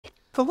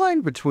The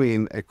line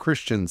between a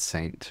Christian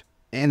saint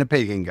and a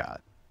pagan god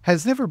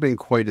has never been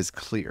quite as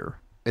clear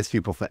as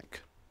people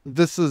think.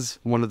 This is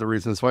one of the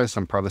reasons why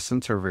some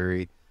Protestants are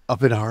very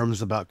up in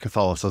arms about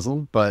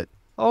Catholicism, but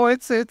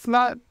it's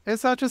not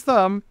just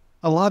them.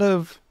 A lot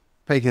of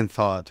pagan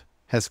thought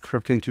has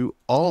crept into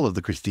all of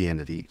the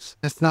Christianities.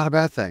 It's not a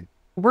bad thing.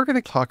 We're going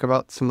to talk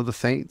about some of the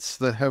saints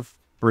that have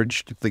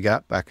bridged the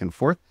gap back and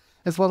forth,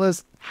 as well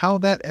as how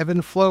that ebb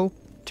and flow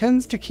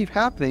tends to keep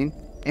happening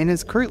and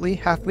is currently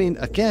happening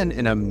again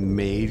in a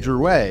major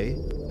way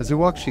as we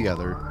walk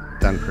together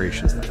down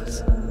creation's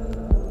steps.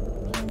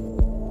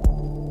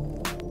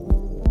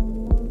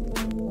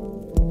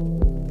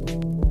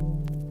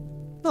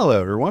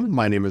 Hello everyone,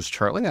 my name is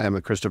Charlie. I am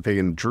a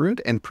Christopagan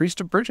Druid and priest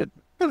of Bridget.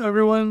 Hello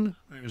everyone,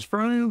 my name is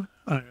Brian.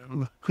 I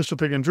am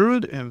Christopagan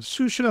Druid and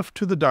sous chef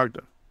to the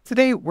Dagda.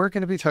 Today we're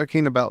going to be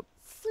talking about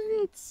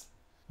saints,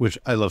 which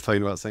I love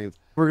talking about saints.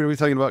 We're going to be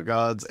talking about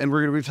gods, and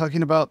we're going to be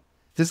talking about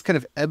this kind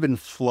of ebb and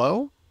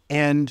flow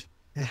and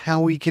how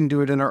we can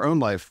do it in our own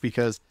life.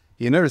 Because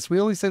you notice we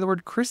always say the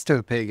word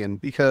Christopagan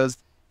because,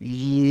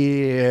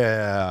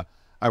 I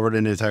wrote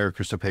an entire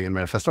Christopagan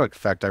manifesto. In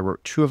fact, I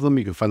wrote 2 of them.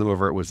 You can find them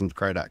over at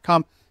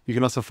wisdomscry.com. You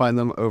can also find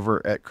them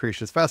over at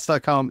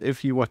creationsfast.com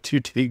if you want to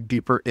dig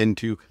deeper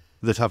into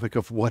the topic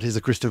of what is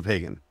a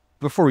Christopagan.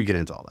 Before we get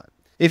into all that,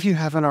 if you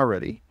haven't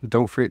already,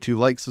 don't forget to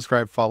like,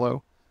 subscribe,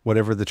 follow,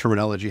 whatever the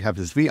terminology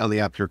happens to be on the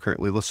app you're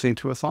currently listening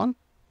to us on.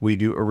 We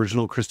do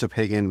original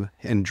Christopagan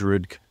and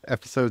Druid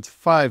episodes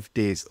 5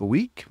 days a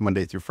week,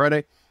 Monday through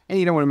Friday. And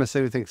you don't want to miss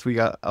anything because we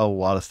got a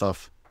lot of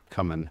stuff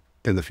coming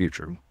in the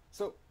future.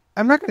 So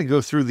I'm not going to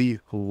go through the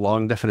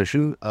long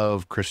definition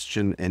of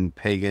Christian and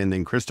pagan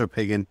and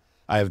Christopagan.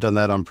 I have done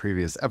that on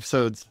previous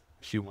episodes.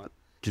 If you want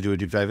to do a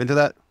deep dive into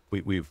that,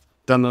 we've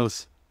done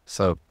those.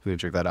 So you can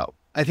check that out.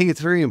 I think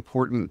it's very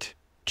important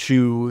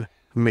to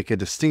make a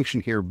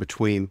distinction here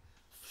between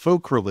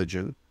folk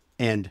religion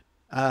and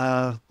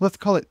let's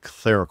call it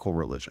clerical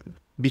religion,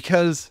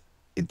 because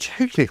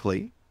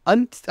technically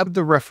up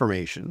the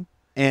Reformation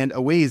and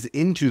a ways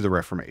into the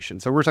Reformation,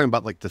 so we're talking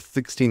about like the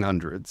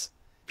 1600s,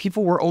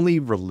 people were only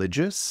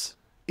religious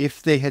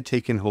if they had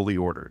taken holy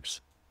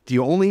orders. The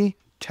only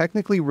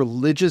technically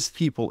religious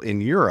people in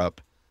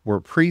Europe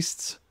were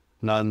priests,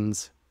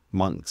 nuns,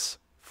 monks,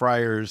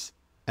 friars,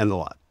 and the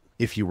lot.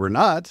 If you were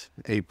not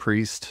a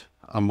priest,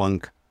 a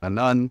monk, a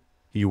nun,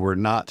 you were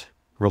not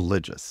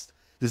religious.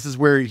 This is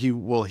where you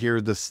will hear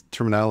this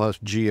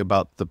terminology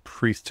about the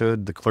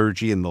priesthood, the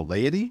clergy, and the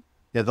laity.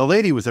 Yeah, the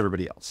laity was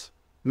everybody else.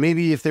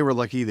 Maybe if they were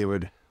lucky, they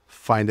would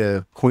find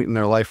a point in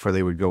their life where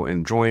they would go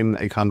and join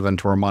a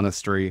convent or a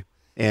monastery.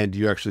 And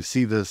you actually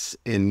see this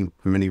in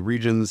many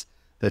regions,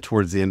 that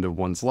towards the end of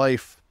one's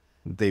life,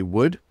 they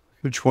would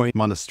join a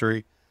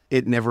monastery.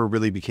 It never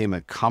really became a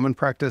common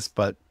practice,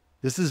 but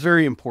this is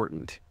very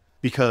important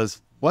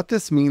because what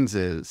this means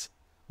is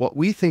what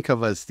we think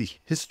of as the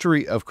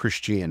history of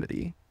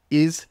Christianity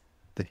is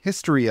the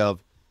history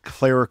of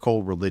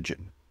clerical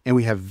religion. And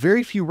we have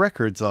very few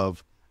records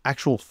of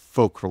actual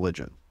folk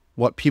religion,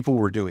 what people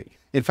were doing.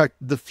 In fact,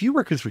 the few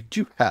records we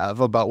do have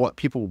about what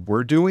people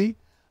were doing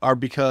are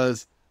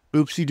because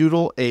oopsie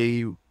doodle,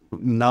 a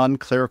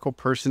non-clerical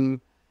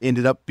person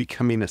ended up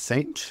becoming a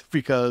saint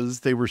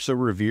because they were so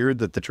revered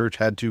that the church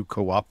had to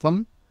co-opt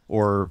them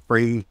or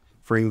bring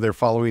their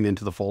following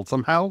into the fold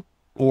somehow.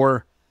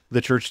 Or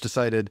the church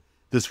decided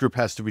this group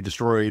has to be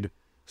destroyed,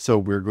 so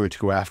we're going to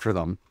go after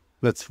them.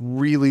 That's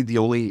really the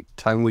only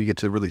time we get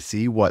to really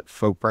see what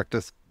folk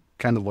practice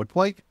kind of looked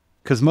like.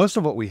 Because most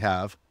of what we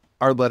have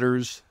are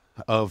letters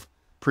of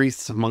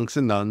priests, monks,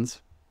 and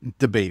nuns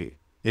debating.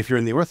 If you're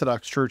in the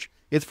Orthodox Church,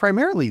 it's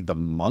primarily the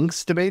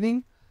monks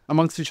debating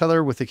amongst each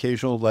other with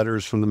occasional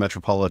letters from the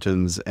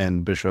metropolitans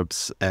and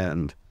bishops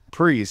and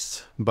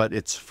priests, but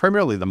it's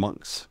primarily the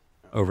monks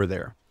over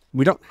there.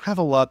 We don't have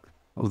a lot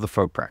of the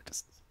folk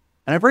practices.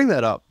 And I bring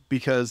that up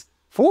because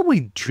for what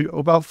we do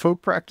about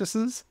folk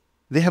practices,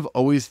 they have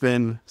always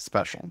been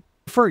special.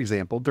 For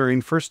example, during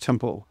First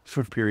Temple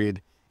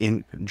period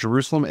in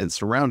Jerusalem and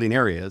surrounding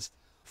areas,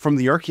 from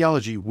the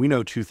archaeology, we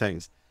know 2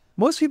 things.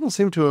 Most people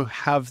seem to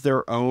have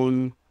their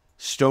own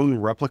stone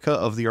replica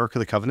of the Ark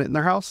of the Covenant in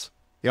their house.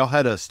 They all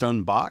had a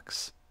stone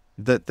box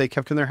that they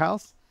kept in their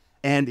house,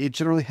 and it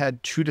generally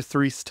had 2 to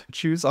 3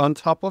 statues on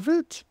top of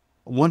it.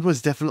 One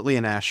was definitely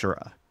an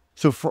Asherah.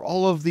 So for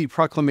all of the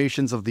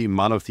proclamations of the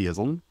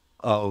monotheism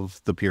of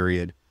the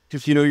period,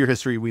 if you know your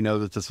history, we know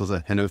that this was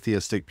a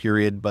henotheistic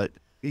period, but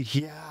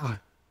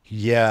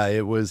yeah,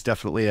 it was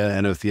definitely a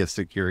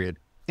henotheistic period.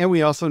 And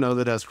we also know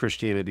that as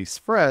Christianity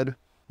spread,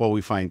 while we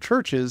find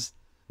churches,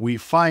 we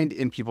find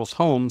in people's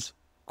homes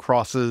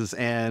crosses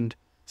and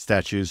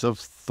statues of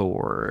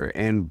Thor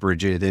and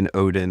Bridget and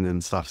Odin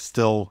and stuff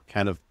still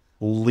kind of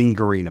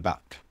lingering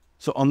about.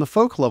 So on the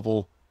folk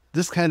level,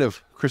 this kind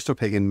of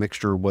Christopagan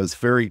mixture was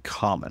very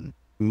common,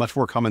 much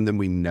more common than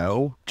we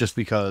know, just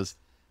because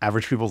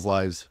average people's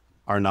lives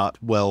are not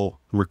well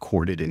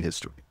recorded in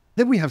history.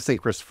 Then we have St.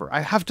 Christopher.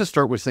 I have to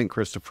start with St.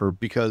 Christopher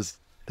because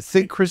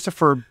St.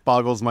 Christopher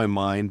boggles my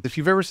mind. If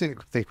you've ever seen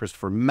St.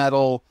 Christopher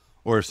medal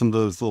or some of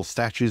those little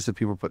statues that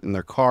people put in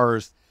their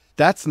cars.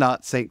 That's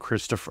not St.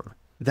 Christopher.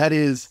 That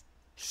is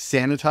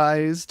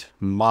sanitized,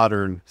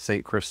 modern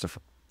St.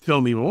 Christopher.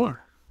 Tell me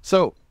more.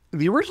 So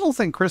the original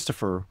St.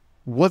 Christopher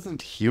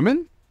wasn't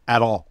human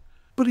at all.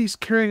 But he's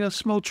carrying a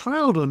small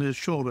child on his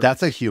shoulder.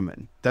 That's a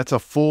human. That's a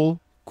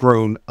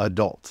full-grown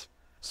adult.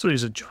 So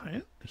he's a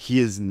giant? He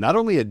is not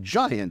only a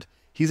giant,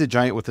 he's a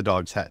giant with a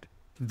dog's head.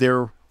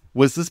 There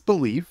was this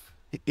belief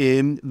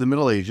in the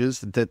Middle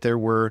Ages that there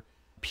were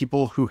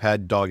people who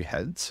had dog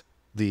heads,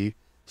 the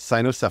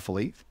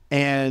cynocephaly,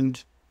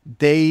 and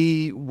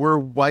they were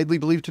widely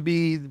believed to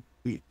be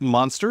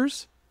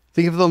monsters.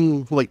 Think of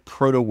them like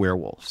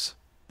proto-werewolves.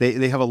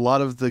 They have a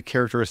lot of the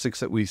characteristics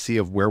that we see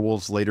of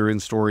werewolves later in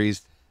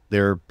stories.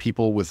 They're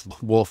people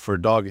with wolf or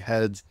dog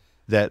heads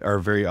that are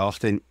very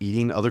often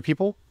eating other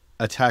people,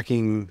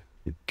 attacking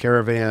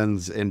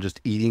caravans and just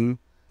eating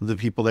the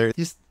people there.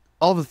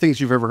 All the things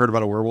you've ever heard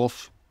about a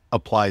werewolf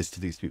applies to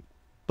these people.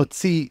 But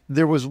see,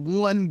 there was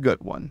one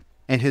good one,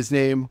 and his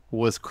name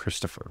was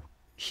Christopher.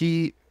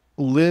 He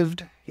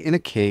lived in a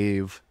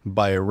cave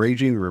by a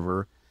raging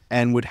river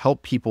and would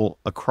help people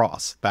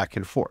across back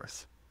and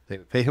forth. They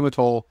would pay him a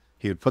toll,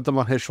 he would put them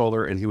on his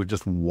shoulder, and he would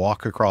just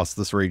walk across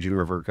this raging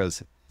river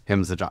because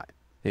him's a giant.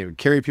 He would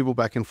carry people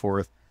back and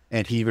forth,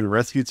 and he even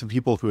rescued some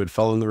people who had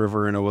fell in the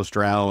river and almost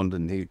drowned,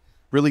 and he,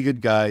 really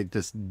good guy,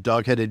 this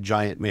dog-headed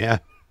giant man,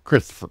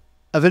 Christopher.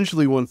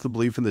 Eventually, once the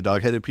belief in the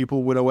dog-headed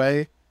people went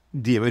away,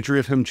 the imagery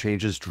of him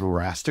changes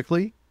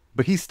drastically,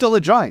 but he's still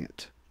a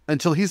giant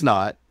until he's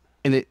not.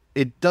 And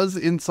it does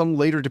in some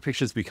later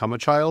depictions become a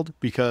child,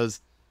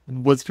 because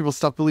once people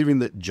stop believing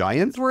that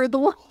giants were in the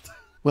world,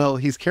 well,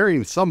 he's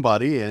carrying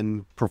somebody,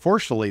 and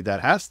proportionally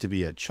that has to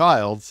be a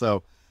child.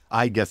 So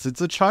I guess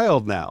it's a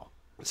child now.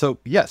 So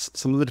yes,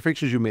 some of the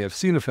depictions you may have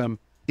seen of him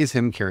is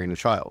him carrying a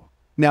child.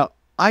 Now,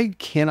 I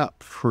cannot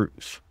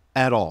prove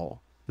at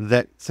all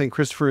that St.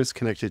 Christopher is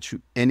connected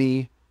to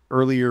any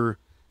earlier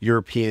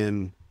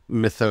European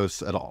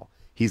mythos at all.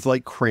 He's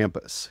like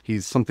Krampus.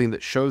 He's something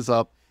that shows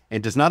up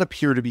and does not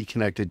appear to be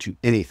connected to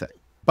anything.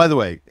 By the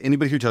way,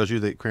 anybody who tells you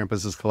that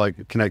Krampus is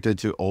connected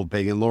to old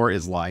pagan lore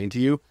is lying to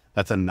you.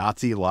 That's a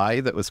Nazi lie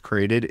that was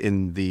created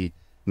in the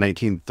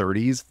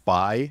 1930s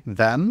by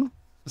them.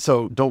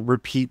 So don't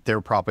repeat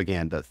their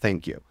propaganda.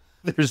 Thank you.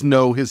 There's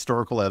no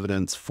historical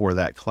evidence for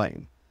that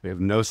claim. We have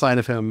no sign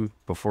of him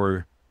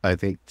before, I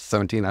think,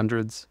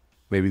 1700s,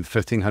 maybe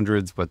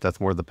 1500s, but that's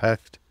more the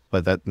past.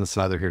 But that's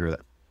neither here nor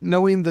there.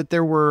 Knowing that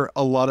there were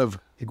a lot of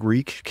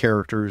Greek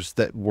characters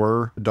that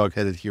were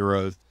dog-headed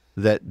heroes,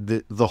 that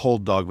the whole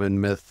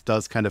dogman myth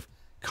does kind of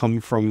come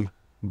from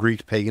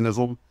Greek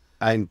paganism.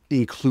 I'm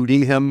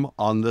including him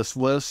on this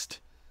list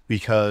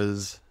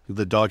because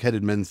the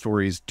dog-headed men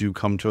stories do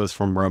come to us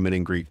from Roman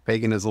and Greek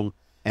paganism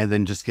and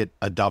then just get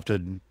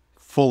adopted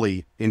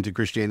fully into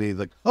Christianity.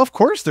 Like, of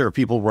course there are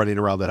people running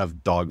around that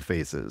have dog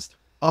faces.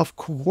 Of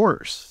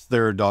course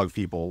there are dog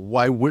people.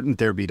 Why wouldn't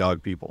there be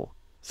dog people?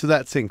 So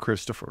that's St.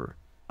 Christopher.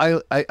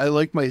 I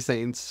like my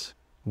saints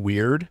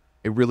weird.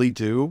 I really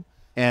do.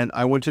 And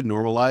I want to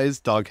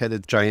normalize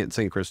dog-headed giant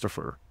St.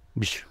 Christopher.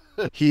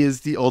 He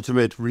is the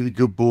ultimate really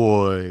good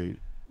boy.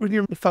 When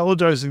you're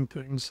mythologizing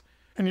things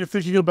and you're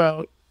thinking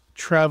about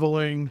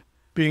traveling,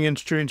 being in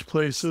strange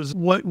places,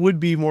 what would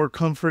be more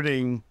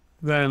comforting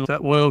than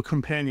that loyal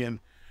companion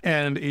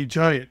and a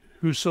giant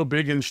who's so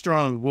big and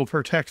strong will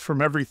protect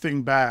from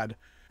everything bad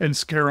and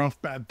scare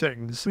off bad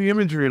things? The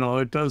imagery and all,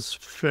 it does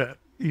fit,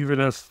 even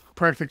if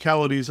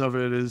practicalities of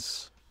it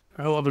is,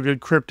 I love a good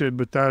cryptid,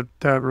 but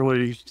that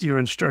really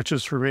even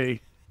stretches for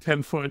me.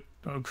 10-foot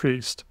dog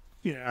priest.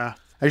 Yeah.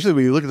 Actually,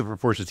 when you look at the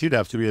proportions, he'd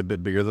have to be a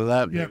bit bigger than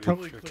that. Yeah,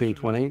 probably 15,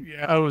 20.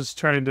 Yeah, I was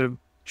trying to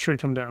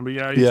shrink him down, but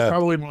yeah, he's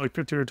probably more like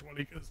 15 or 20,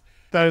 because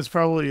that is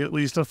probably at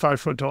least a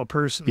 5-foot tall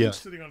person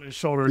sitting on his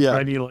shoulder,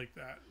 tiny like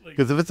that.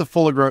 Because if it's a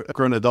full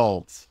grown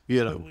adult,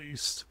 you know. At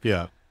least.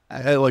 Yeah.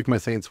 I like my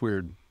saints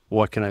weird.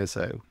 What can I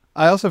say?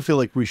 I also feel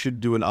like we should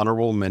do an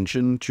honorable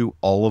mention to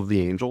all of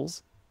the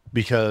angels,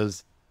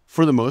 because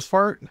for the most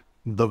part,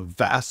 the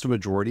vast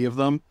majority of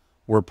them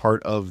were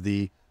part of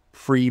the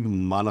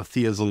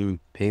pre-monotheism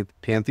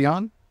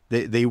pantheon.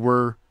 They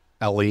were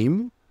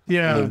Elohim.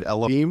 Yeah.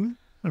 Elohim.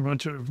 A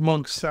bunch of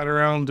monks sat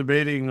around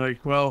debating,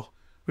 like, well,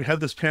 we had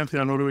this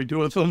pantheon, what do we do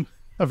with them?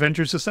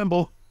 Avengers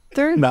assemble.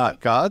 They're not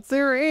gods,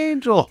 they're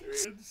angels.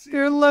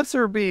 They're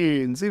lesser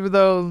beings, even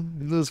though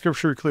the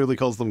scripture clearly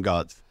calls them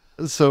gods.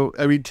 So,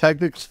 I mean,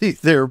 technically,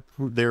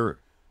 they're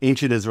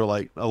ancient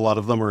Israelite. A lot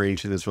of them are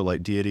ancient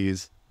Israelite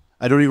deities.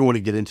 I don't even want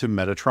to get into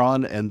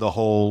Metatron and the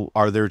whole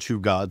 "are there two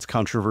gods"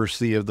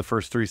 controversy of the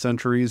first 3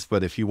 centuries.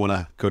 But if you want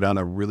to go down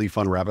a really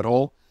fun rabbit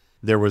hole,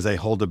 there was a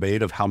whole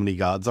debate of how many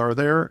gods are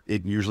there.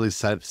 It usually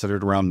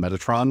centered around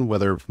Metatron,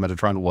 whether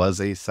Metatron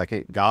was a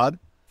second god.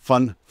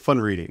 Fun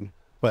reading.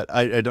 But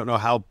I don't know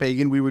how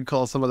pagan we would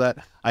call some of that.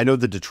 I know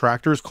the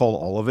detractors call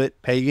all of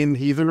it pagan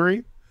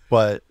heathenry,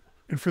 but...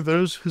 And for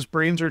those whose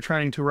brains are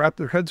trying to wrap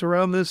their heads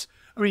around this,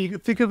 I mean, you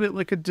could think of it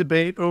like a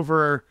debate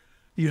over,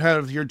 you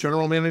have your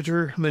general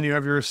manager, and then you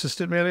have your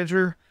assistant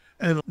manager,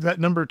 And that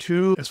number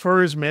 2, as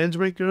far as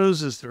management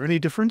goes, is there any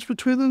difference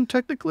between them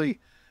technically?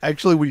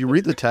 Actually, when you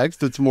read the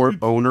text, it's more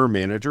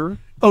owner-manager.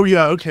 Oh,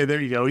 yeah. Okay, there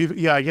you go.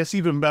 Yeah, I guess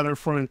even better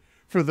for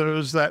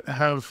those that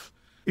have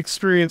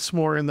experience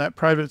more in that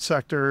private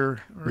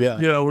sector, or,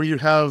 Yeah. where you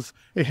have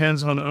a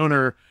hands-on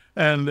owner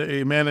and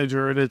a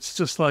manager, and it's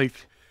just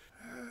like,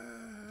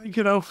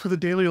 for the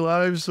daily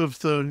lives of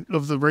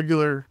the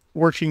regular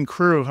working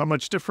crew, how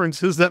much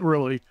difference is that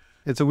really?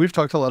 And so we've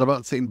talked a lot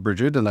about Saint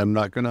Bridget, and I'm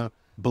not going to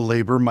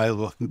belabor my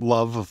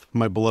love of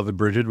my beloved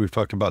Bridget. We've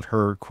talked about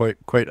her quite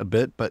a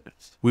bit, but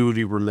we would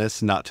be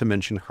remiss not to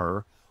mention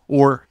her,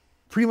 or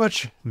pretty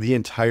much the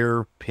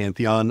entire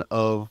pantheon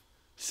of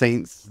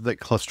saints that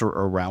cluster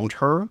around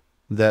her,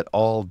 that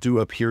all do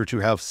appear to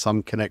have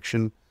some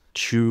connection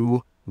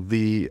to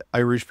the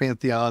Irish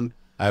pantheon.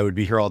 I would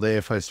be here all day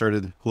if I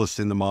started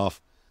listing them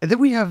off. And then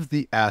we have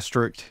the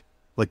asterisk,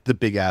 like the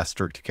big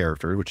asterisk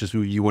character, which is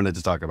who you wanted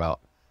to talk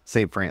about,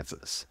 St.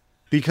 Francis.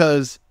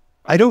 Because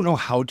I don't know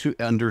how to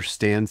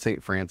understand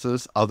St.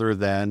 Francis other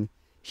than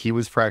he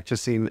was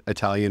practicing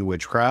Italian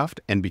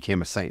witchcraft and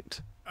became a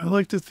saint. I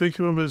like to think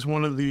of him as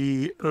one of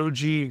the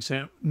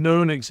OG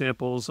known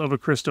examples of a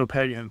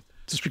Christopagan,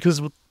 just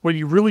because when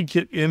you really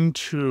get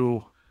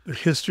into the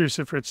history of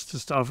St.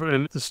 Francis stuff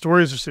and the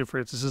stories of St.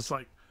 Francis, it's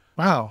like,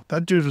 wow,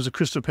 that dude was a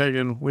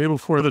Christopagan way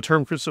before the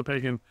term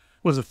Christopagan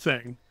was a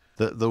thing.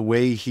 The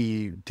way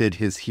he did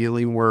his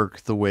healing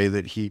work, the way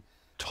that he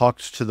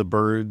talked to the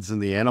birds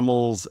and the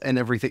animals and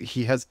everything.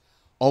 He has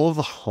all of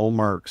the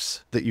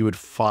hallmarks that you would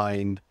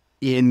find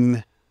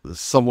in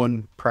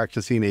someone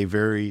practicing a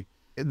very...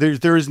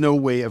 There is no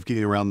way of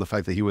getting around the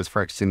fact that he was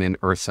practicing an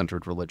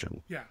earth-centered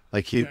religion. Yeah.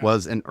 Like he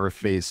was an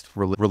earth-based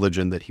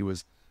religion that he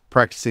was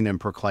practicing and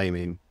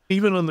proclaiming.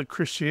 Even on the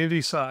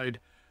Christianity side,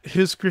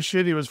 his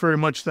Christianity was very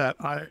much that,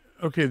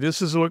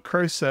 this is what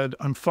Christ said.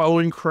 I'm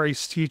following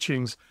Christ's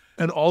teachings.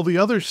 And all the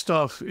other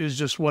stuff is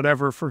just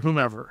whatever for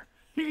whomever.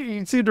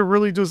 He seemed to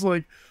really just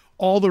like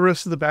all the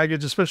rest of the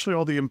baggage, especially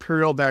all the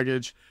imperial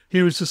baggage.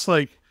 He was just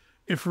like,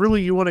 if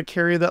really you want to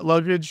carry that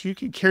luggage, you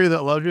can carry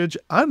that luggage.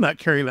 I'm not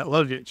carrying that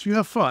luggage. You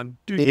have fun.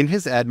 Dude. In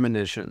his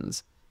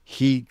admonitions,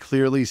 he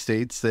clearly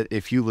states that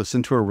if you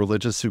listen to a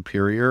religious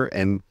superior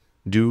and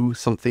do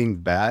something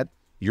bad,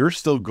 you're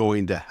still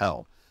going to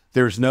hell.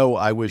 There's no,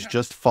 I was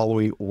just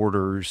following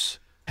orders,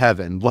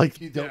 heaven.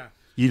 Like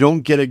you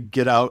don't get a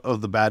get out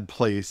of the bad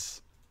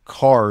place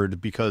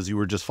card because you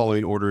were just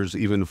following orders,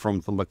 even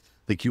from somebody.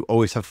 Like you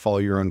always have to follow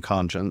your own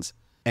conscience,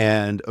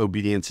 and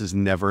obedience is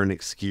never an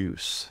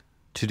excuse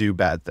to do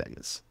bad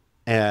things.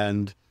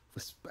 And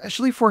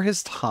especially for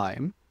his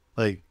time,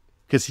 like,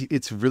 because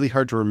it's really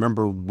hard to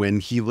remember when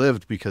he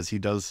lived, because he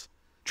does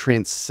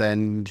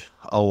transcend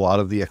a lot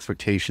of the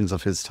expectations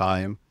of his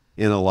time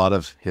in a lot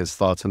of his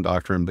thoughts and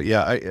doctrine. But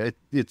yeah,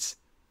 it's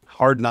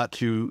hard not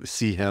to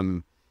see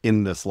him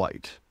in this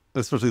light,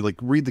 especially like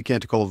read the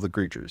Canticle of the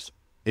Creatures.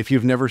 If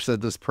you've never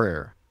said this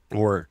prayer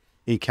or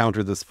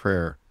encountered this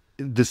prayer,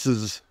 this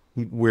is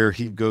where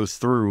he goes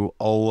through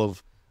all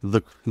of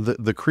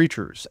the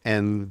creatures,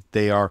 and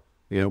they are,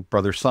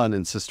 brother sun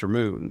and sister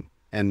moon,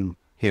 and,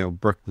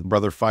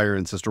 brother fire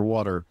and sister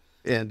water,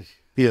 and,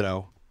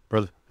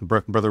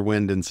 brother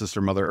wind and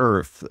sister mother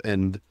earth.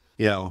 And,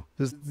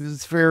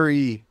 it's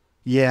very,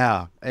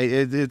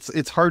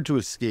 it's hard to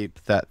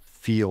escape that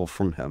feel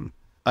from him.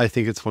 I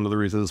think it's one of the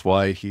reasons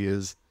why he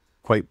is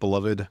quite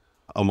beloved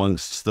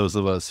amongst those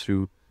of us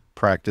who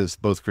practice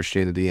both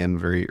Christianity and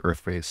very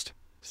earth-based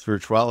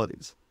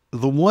spiritualities.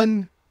 The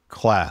one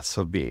class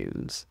of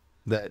beings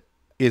that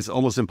is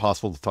almost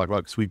impossible to talk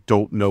about because we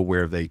don't know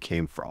where they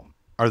came from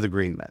are the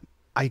green men.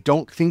 I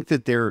don't think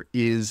that there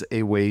is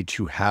a way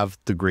to have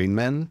the green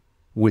men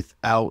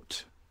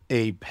without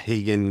a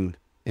pagan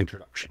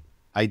introduction.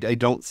 I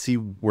don't see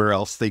where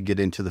else they get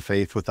into the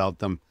faith without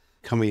them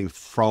coming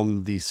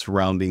from the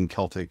surrounding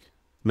Celtic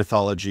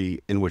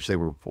mythology in which they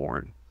were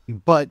born.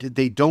 But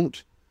they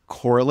don't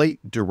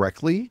correlate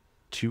directly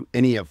to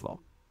any of them.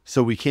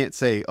 So we can't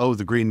say, oh,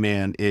 the green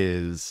man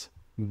is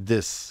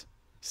this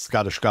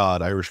Scottish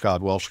god, Irish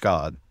god, Welsh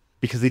god,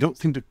 because they don't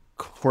seem to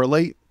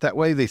correlate that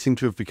way. They seem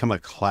to have become a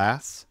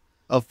class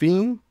of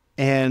being,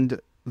 and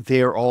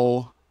they're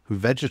all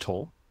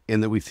vegetal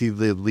in that we see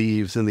the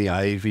leaves and the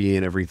ivy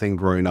and everything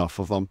growing off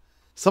of them.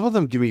 Some of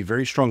them give me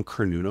very strong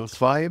Cernunnos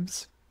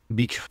vibes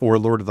or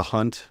Lord of the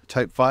Hunt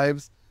type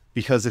vibes,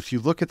 because if you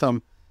look at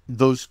them,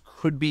 those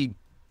could be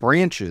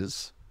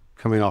branches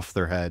coming off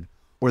their head,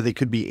 or they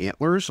could be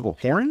antlers or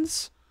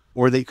horns,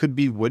 or they could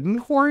be wooden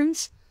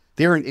horns.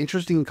 They're an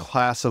interesting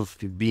class of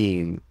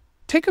being.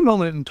 Take a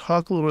moment and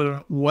talk a little bit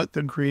about what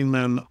the green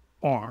men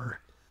are.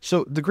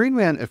 So the green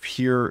men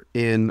appear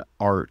in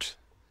art,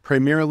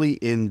 primarily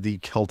in the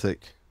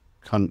Celtic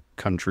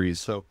countries.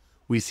 So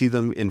we see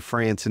them in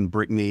France and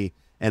Brittany,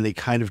 and they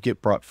kind of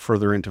get brought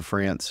further into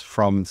France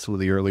from some of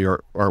the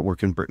earlier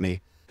artwork in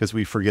Brittany, because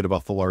we forget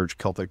about the large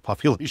Celtic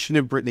population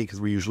in Brittany, because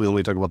we usually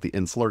only talk about the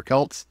insular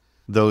Celts,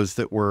 those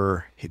that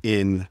were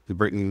in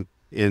Britain,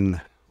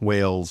 in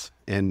Wales,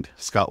 and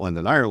Scotland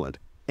and Ireland.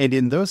 And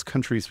in those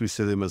countries, we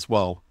see them as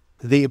well.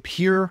 They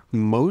appear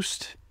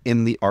most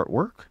in the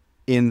artwork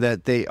in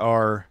that they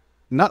are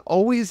not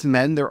always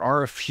men. There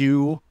are a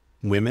few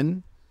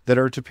women that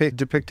are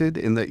depicted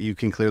in that you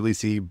can clearly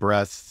see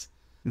breasts.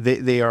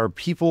 They are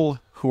people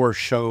who are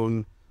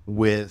shown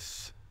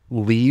with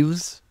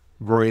leaves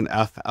growing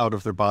out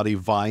of their body,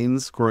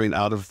 vines growing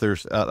out of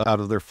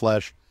their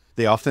flesh.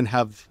 They often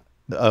have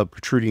a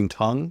protruding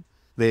tongue.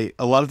 A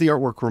lot of the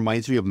artwork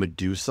reminds me of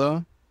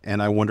Medusa,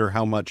 and I wonder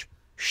how much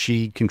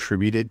she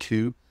contributed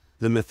to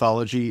the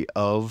mythology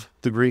of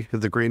the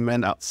green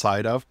men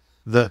outside of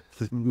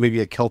maybe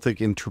a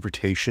Celtic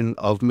interpretation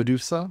of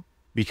Medusa.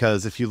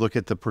 Because if you look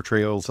at the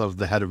portrayals of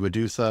the head of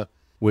Medusa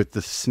with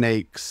the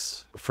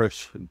snakes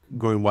fresh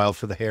going wild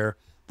for the hair,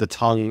 the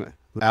tongue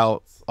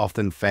out,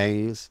 often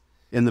fangs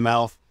in the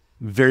mouth,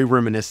 very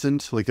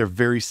reminiscent, like they're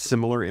very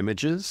similar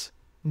images.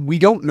 We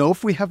don't know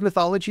if we have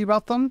mythology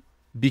about them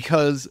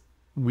because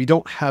we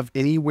don't have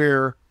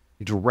anywhere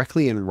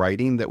directly in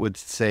writing that would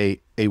say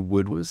a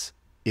woodwose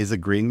is a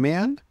green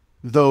man,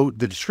 though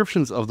the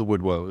descriptions of the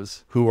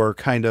woodwose, who are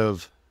kind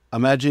of,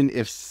 imagine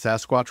if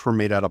Sasquatch were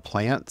made out of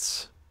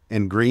plants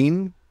and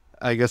green,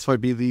 I guess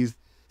might be these.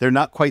 They're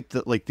not quite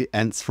like the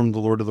Ents from the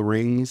Lord of the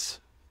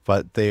Rings,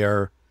 but they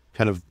are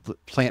kind of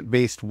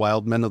plant-based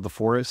wild men of the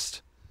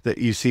forest that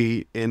you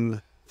see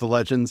in the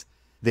legends.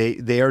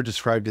 They are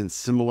described in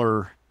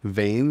similar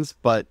veins,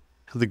 but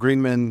the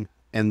green men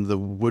and the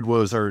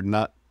woodwose are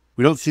not,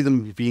 we don't see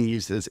them being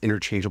used as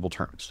interchangeable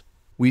terms.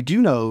 We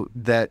do know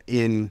that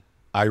in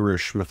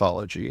Irish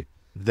mythology,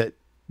 that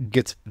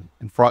gets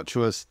brought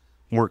to us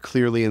more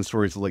clearly in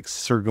stories like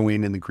Sir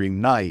Gawain and the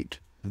Green Knight,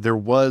 there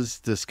was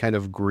this kind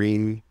of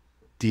green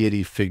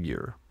deity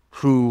figure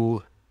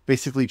who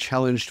basically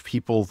challenged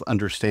people's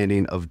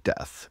understanding of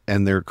death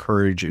and their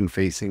courage in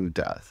facing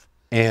death,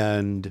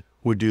 and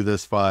would do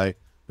this by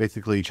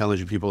basically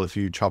challenging people, if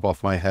you chop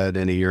off my head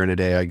in a year and a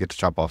day, I get to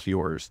chop off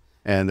yours.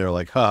 And they're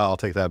like, I'll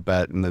take that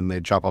bet. And then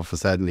they'd chop off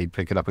his head and he'd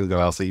pick it up and go,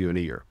 I'll see you in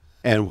a year,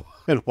 and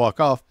walk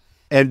off.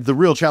 And the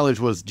real challenge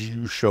was, do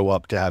you show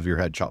up to have your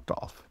head chopped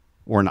off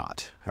or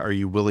not? Are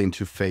you willing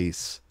to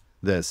face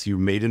this? You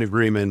made an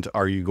agreement.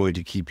 Are you going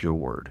to keep your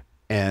word?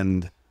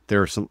 And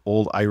there are some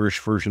old Irish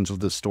versions of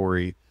this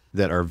story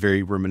that are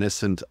very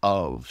reminiscent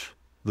of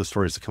the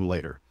stories that come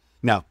later.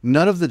 Now,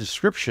 none of the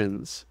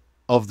descriptions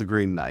of the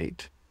Green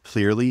Knight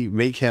clearly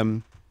make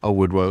him a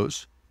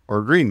woodwose or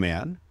a green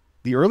man.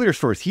 The earlier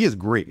stories, he is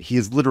green. He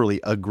is literally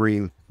a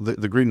green.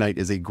 The Green Knight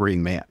is a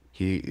green man.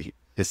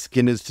 His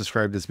skin is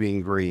described as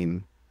being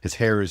green. His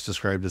hair is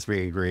described as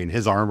being green.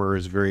 His armor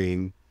is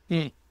green.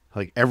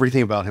 Like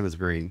everything about him is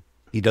green.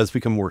 He does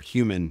become more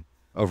human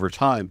over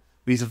time,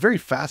 but he's a very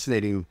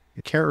fascinating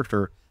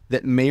character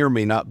that may or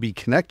may not be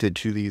connected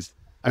to these,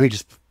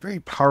 just very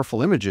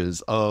powerful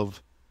images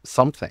of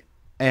something.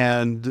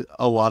 And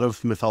a lot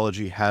of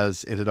mythology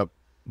has ended up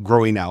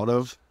growing out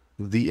of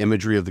the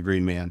imagery of the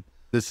Green Man.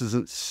 This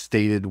isn't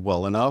stated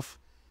well enough.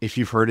 If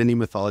you've heard any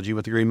mythology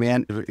with the Green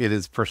Man, it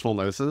is personal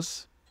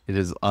gnosis. It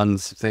is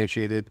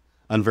unsubstantiated,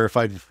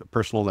 unverified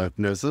personal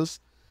gnosis,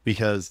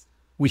 because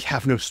we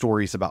have no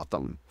stories about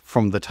them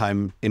from the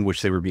time in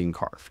which they were being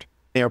carved.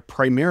 They are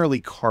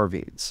primarily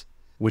carvings,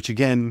 which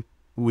again,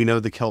 we know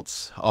the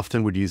Celts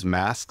often would use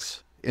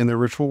masks in their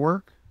ritual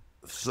work.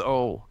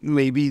 So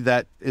maybe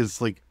that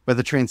is like by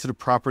the transitive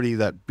property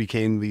that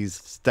became these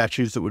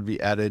statues that would be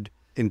added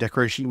in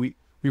decoration. We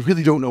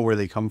really don't know where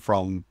they come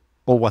from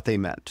or what they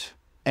meant.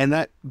 And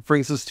that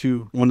brings us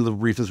to one of the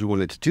reasons we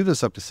wanted to do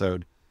this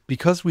episode.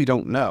 Because we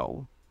don't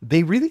know,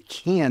 they really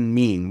can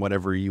mean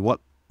whatever you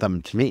want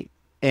them to mean.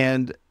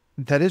 And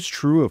that is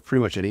true of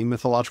pretty much any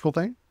mythological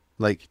thing.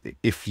 Like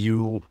if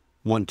you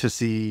want to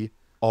see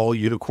all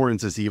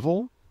unicorns as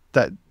evil,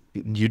 that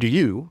you do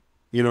you.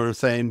 You know what I'm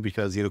saying?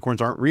 Because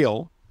unicorns aren't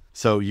real.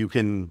 So you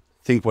can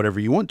think whatever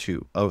you want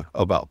to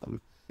about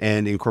them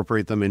and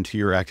incorporate them into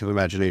your active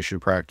imagination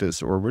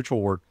practice or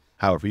ritual work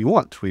however you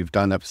want. We've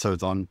done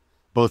episodes on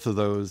both of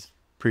those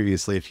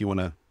previously. If you want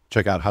to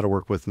check out how to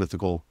work with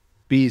mythical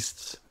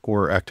beasts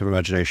or active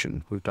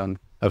imagination, we've done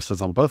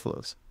episodes on both of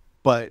those.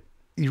 But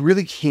you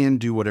really can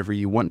do whatever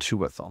you want to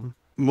with them.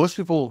 Most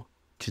people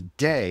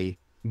today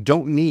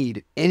don't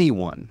need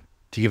anyone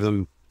to give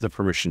them the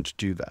permission to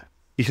do that,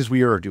 because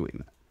we are doing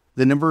that.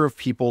 The number of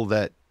people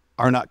that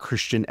are not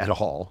Christian at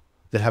all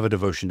that have a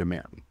devotion to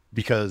Mary,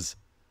 because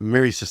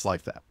Mary's just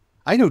like that.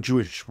 I know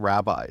Jewish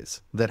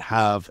rabbis that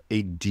have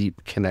a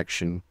deep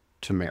connection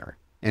to Mary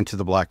and to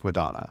the Black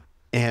Madonna,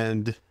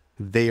 and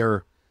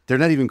they're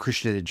not even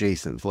Christian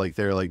adjacent. Like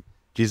they're like,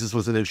 Jesus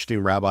was an interesting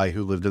rabbi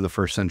who lived in the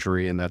first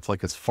century, and that's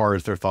like as far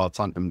as their thoughts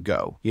on him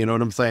go. You know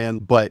what I'm saying?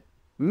 But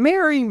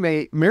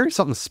Mary's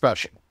something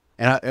special.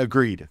 And I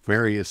agreed,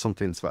 Mary is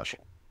something special.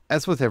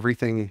 As with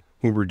everything,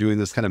 when we're doing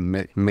this kind of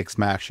mix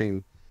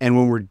mashing, and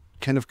when we're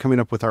kind of coming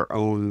up with our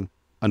own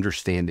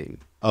understanding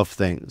of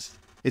things,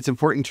 it's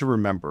important to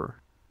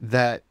remember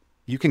that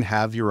you can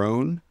have your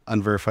own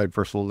unverified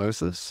personal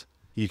gnosis.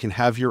 You can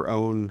have your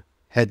own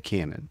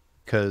headcanon,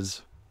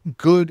 because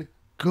good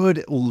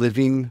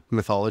living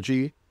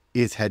mythology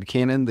is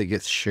headcanon that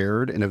gets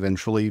shared and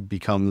eventually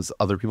becomes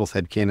other people's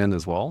headcanon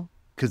as well.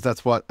 Because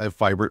that's what a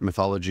vibrant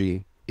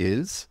mythology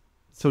is.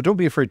 So don't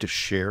be afraid to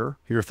share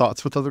your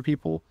thoughts with other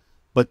people,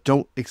 but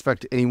don't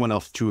expect anyone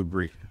else to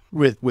agree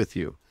with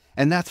you.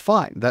 And that's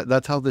fine.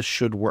 That's how this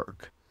should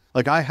work.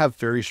 Like, I have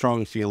very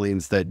strong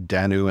feelings that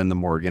Danu and the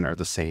Morgan are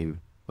the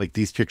same. Like,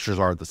 these pictures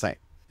are the same.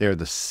 They're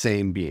the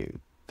same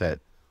being. That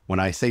when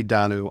I say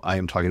Danu, I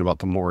am talking about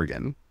the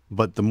Morgan.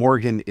 But the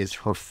Morgan is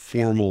her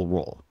formal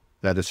role.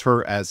 That is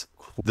her as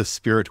the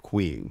spirit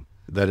queen.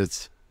 That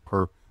is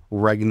her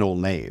regnal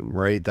name,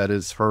 right? That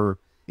is her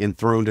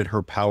enthroned in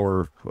her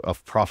power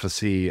of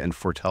prophecy and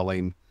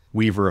foretelling,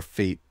 weaver of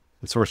fate,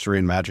 and sorcery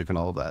and magic and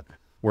all of that.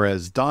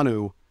 Whereas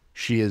Danu,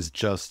 she is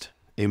just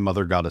a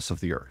mother goddess of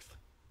the earth.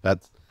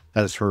 That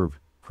is her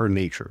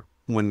nature.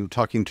 When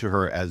talking to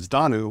her as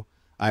Danu,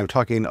 I'm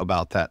talking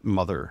about that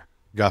mother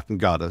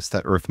goddess,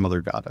 that earth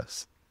mother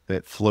goddess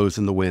that flows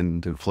in the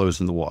wind and flows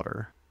in the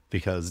water.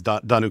 Because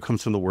Danu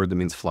comes from the word that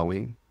means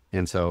flowing.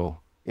 And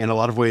so in a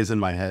lot of ways in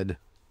my head,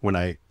 when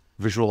I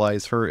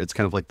visualize her, it's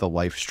kind of like the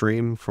life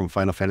stream from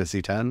Final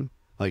Fantasy X.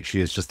 Like,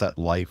 she is just that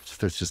life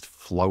that's just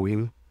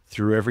flowing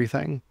through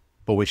everything.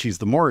 But when she's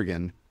the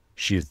Morgan,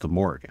 she is the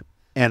Morgan.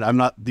 And I'm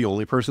not the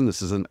only person.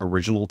 This isn't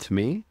original to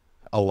me.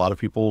 A lot of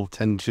people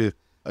tend to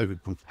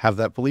have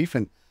that belief.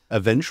 And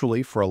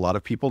eventually, for a lot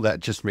of people, that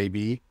just may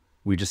be,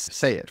 we just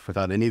say it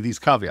without any of these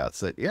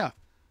caveats that, yeah,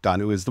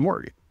 Danu is the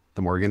Morgan.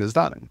 The Morgan is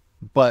Danu.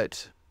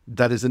 But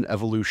that is an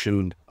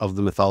evolution of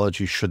the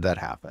mythology should that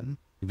happen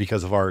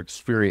because of our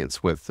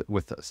experience with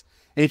this.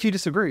 And if you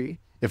disagree,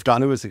 if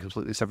Danu is a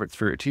completely separate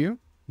spirit to you,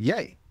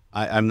 yay.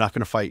 I'm not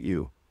going to fight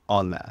you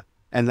on that.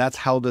 And that's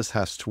how this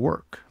has to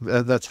work.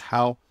 That's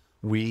how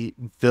we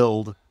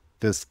build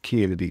this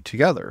community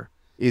together,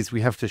 is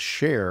we have to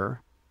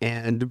share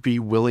and be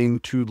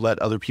willing to let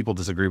other people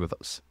disagree with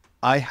us.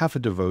 I have a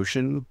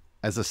devotion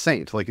as a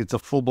saint. Like, it's a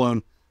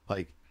full-blown,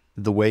 like,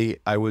 the way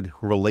I would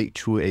relate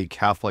to a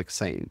Catholic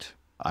saint.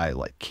 I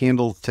light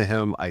candles to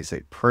him. I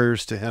say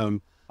prayers to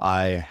him.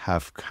 I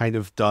have kind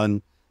of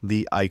done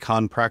the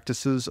icon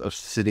practices of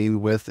sitting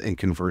with and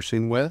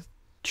conversing with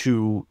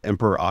to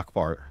Emperor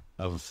Akbar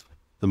of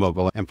the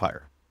Mughal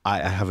Empire. I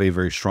have a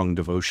very strong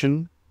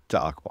devotion to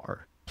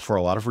Akbar for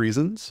a lot of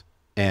reasons.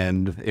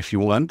 And if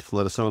you want,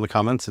 let us know in the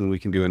comments and we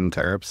can do an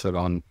entire episode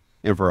on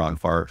Emperor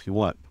Akbar if you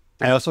want.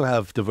 I also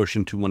have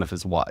devotion to one of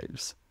his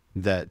wives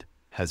that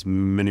has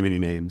many, many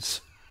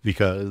names,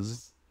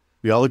 because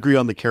we all agree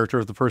on the character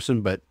of the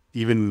person, but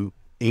even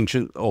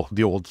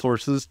the old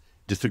sources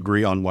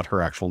disagree on what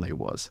her actual name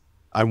was.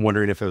 I'm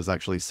wondering if it was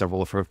actually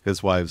several of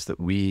his wives that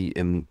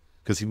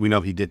because we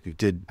know he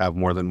did have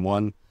more than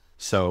one.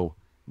 So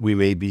we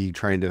may be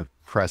trying to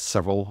press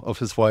several of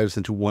his wives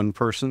into one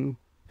person,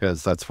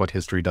 because that's what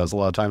history does a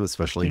lot of times,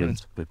 especially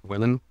with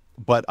women.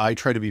 But I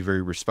try to be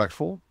very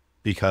respectful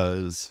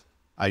because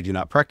I do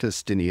not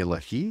practice Dini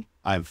Ilahi.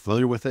 I'm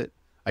familiar with it.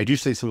 I do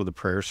say some of the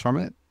prayers from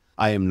it.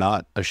 I am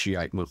not a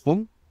Shiite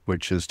Muslim,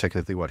 which is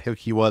technically what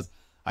he was.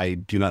 I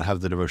do not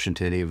have the devotion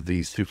to any of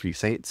these Sufi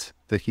saints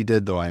that he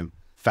did, though I'm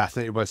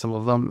fascinated by some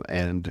of them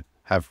and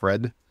have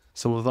read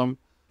some of them.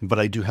 But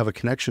I do have a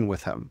connection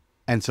with him.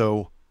 And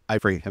so I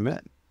bring him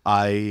in.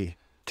 I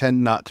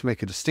tend not to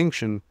make a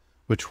distinction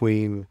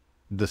between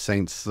the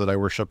saints that I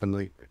worship and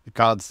the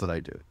gods that I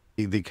do.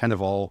 They kind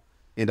of all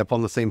end up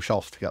on the same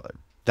shelf together.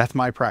 That's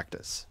my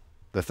practice.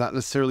 That's not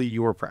necessarily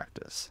your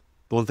practice.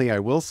 The one thing I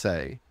will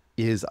say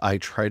is I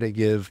try to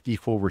give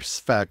equal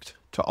respect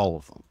to all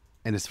of them.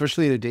 And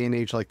especially in a day and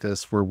age like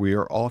this, where we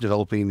are all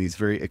developing these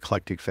very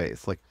eclectic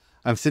faiths. Like,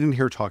 I'm sitting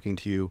here talking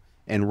to you,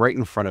 and right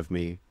in front of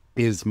me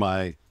is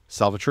my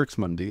Salvatrix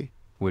Mundi,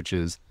 which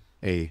is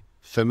a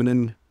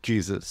feminine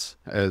Jesus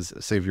as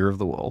savior of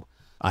the world.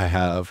 I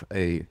have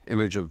a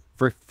image of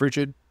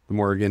Frigid, the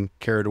Morgan,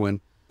 Caradwin,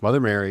 Mother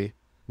Mary,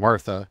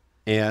 Martha,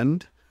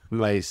 and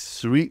my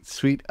sweet,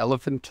 sweet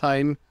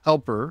elephantine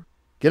helper,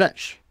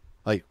 Ganesh.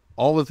 Like,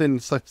 all within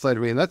sight of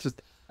me. And and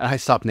I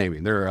stopped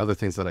naming. There are other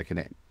things that I can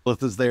name.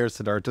 Lilith's there,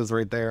 Siddhartha's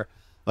right there.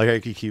 Like, I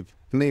could keep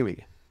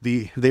naming.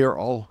 They are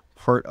all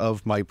part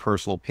of my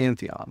personal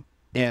pantheon.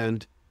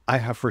 And I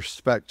have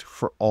respect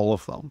for all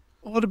of them.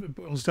 A lot of it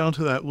boils down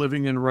to that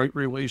living in right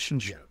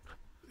relationship.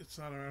 It's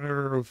not a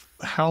matter of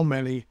how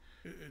many.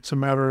 It's a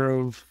matter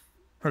of,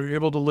 are you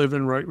able to live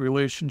in right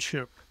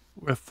relationship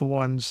with the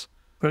ones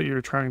that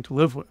you're trying to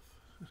live with,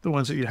 the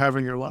ones that you have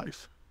in your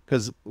life?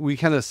 Because we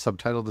kind of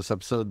subtitled this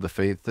episode, The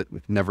Faith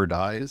That Never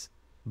Dies,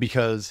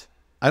 because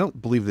I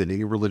don't believe that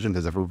any religion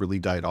has ever really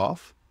died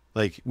off.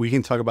 Like, we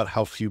can talk about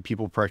how few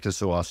people practice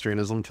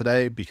Zoroastrianism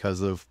today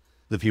because of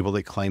the people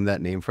that claim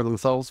that name for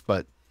themselves.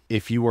 But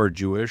if you are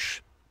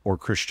Jewish or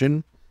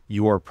Christian,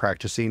 you are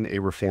practicing a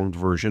reformed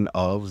version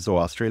of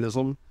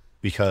Zoroastrianism,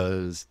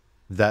 because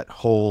that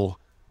whole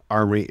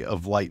army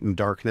of light and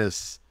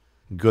darkness,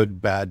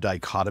 good, bad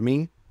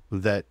dichotomy,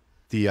 that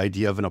the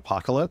idea of an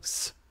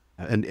apocalypse,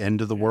 an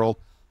end of the world,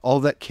 all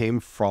that came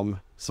from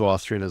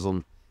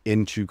Zoroastrianism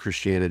into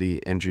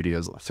Christianity and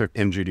Judaism,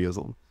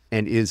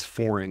 and is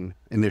foreign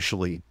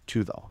initially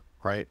to them,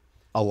 right?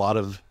 A lot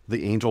of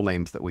the angel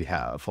names that we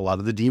have, a lot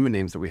of the demon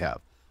names that we have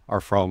are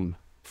from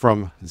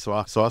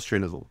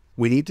Zoroastrianism.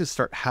 We need to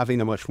start having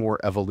a much more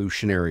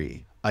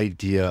evolutionary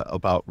idea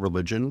about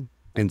religion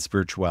and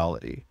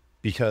spirituality,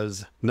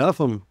 because none of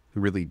them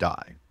really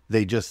die.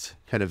 They just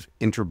kind of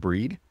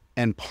interbreed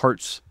and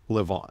parts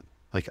live on.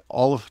 Like to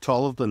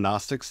all of the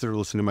Gnostics that are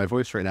listening to my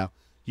voice right now,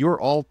 you're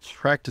all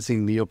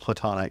practicing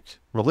Neoplatonic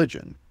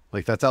religion.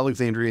 Like that's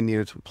Alexandrian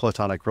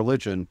Neoplatonic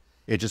religion.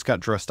 It just got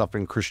dressed up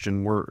in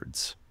Christian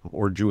words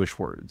or Jewish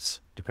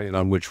words, depending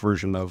on which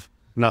version of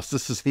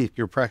Gnosticism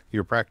you're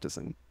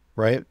practicing,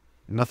 right?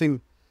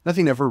 Nothing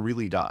ever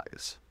really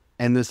dies.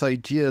 And this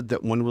idea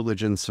that one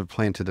religion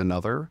supplanted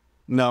another,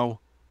 no,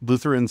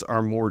 Lutherans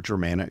are more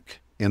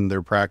Germanic in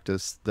their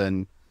practice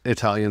than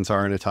Italians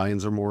are, and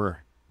Italians are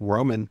more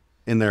Roman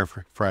in their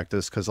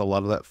practice because a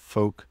lot of that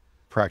folk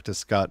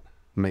practice got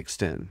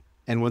mixed in.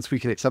 And once we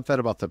can accept that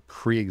about the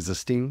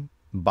pre-existing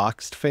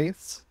boxed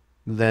faiths,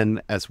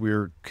 then as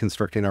we're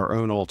constructing our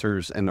own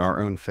altars and our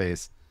own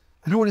faiths,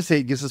 I don't want to say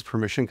it gives us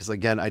permission, because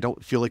again, I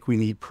don't feel like we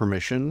need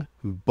permission,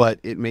 but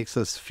it makes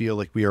us feel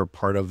like we are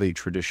part of a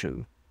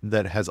tradition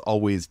that has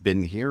always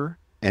been here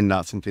and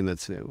not something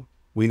that's new.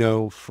 We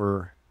know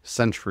for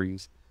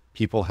centuries,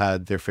 people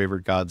had their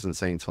favorite gods and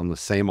saints on the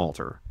same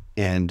altar,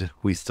 and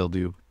we still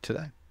do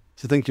today.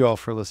 So thank you all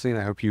for listening.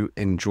 I hope you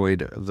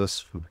enjoyed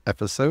this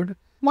episode.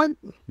 What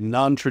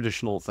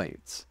non-traditional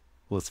saints,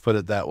 let's put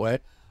it that way,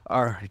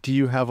 do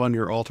you have on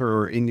your altar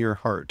or in your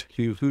heart?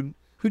 Who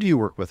do you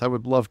work with? I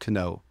would love to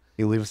know.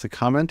 You leave us a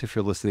comment if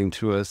you're listening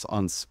to us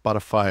on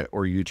Spotify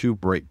or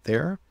YouTube right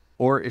there.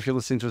 Or if you're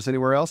listening to us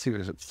anywhere else,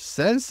 even if it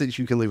says that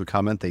you can leave a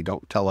comment, they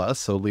don't tell us.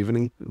 So leave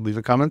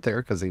a comment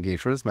there, because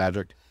engagement is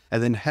magic.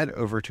 And then head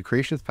over to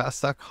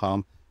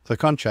creationspast.com,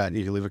 click on chat, and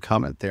you can leave a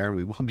comment there, and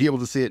we will be able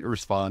to see it and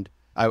respond.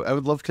 I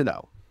would love to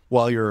know.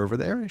 While you're over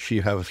there, if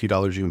you have a few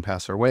dollars you can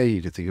pass our way,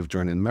 you can think of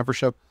joining the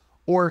membership,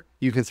 or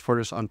you can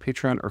support us on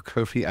Patreon or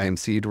Ko-fi. I am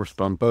seed to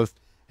respond both.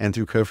 And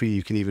through Ko-fi,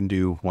 you can even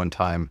do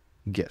one-time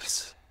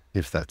gifts,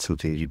 if that's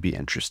something you'd be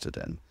interested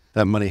in.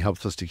 That money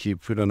helps us to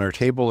keep food on our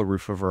table, a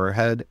roof over our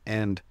head,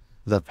 and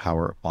the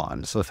power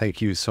on. So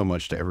thank you so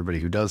much to everybody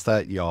who does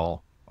that.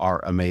 Y'all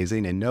are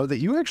amazing. And know that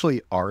you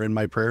actually are in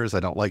my prayers. I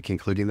don't like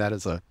including that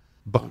as a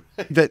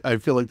that I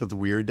feel like that's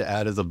weird to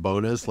add as a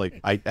bonus. Like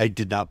I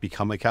did not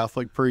become a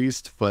Catholic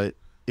priest, but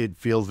it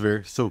feels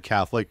very so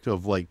Catholic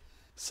of like,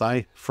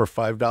 sign for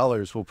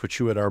 $5, we'll put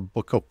you in our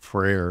book of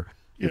prayer.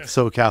 Yeah. It's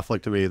so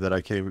Catholic to me that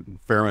I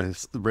can't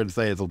even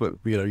say it's a bit,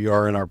 you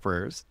are in our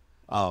prayers.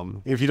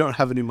 If you don't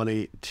have any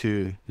money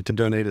to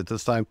donate at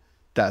this time,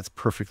 that's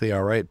perfectly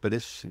all right. But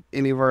if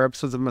any of our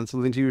episodes have meant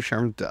something to you, share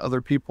them to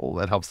other people.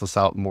 That helps us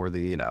out more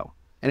than you know.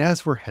 And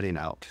as we're heading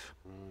out,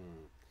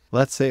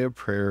 let's say a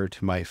prayer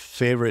to my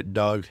favorite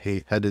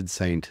dog-headed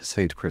saint,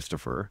 Saint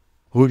Christopher.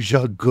 Who's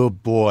a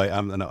good boy?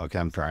 I'm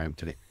trying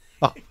today.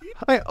 Oh,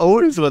 I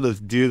always want to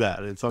do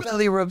that. It's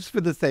belly rubs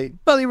for the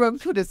saint. Belly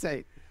rubs for the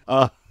saint.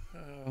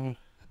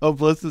 Oh,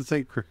 blessed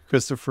Saint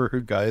Christopher,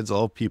 who guides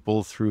all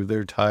people through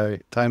their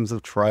times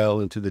of trial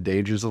into the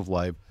dangers of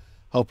life,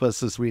 help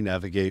us as we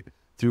navigate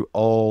through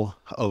all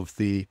of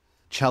the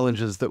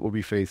challenges that will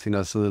be facing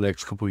us in the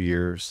next couple of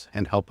years,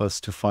 and help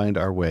us to find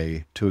our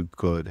way to a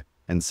good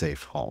and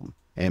safe home.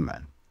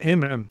 Amen.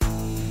 Amen.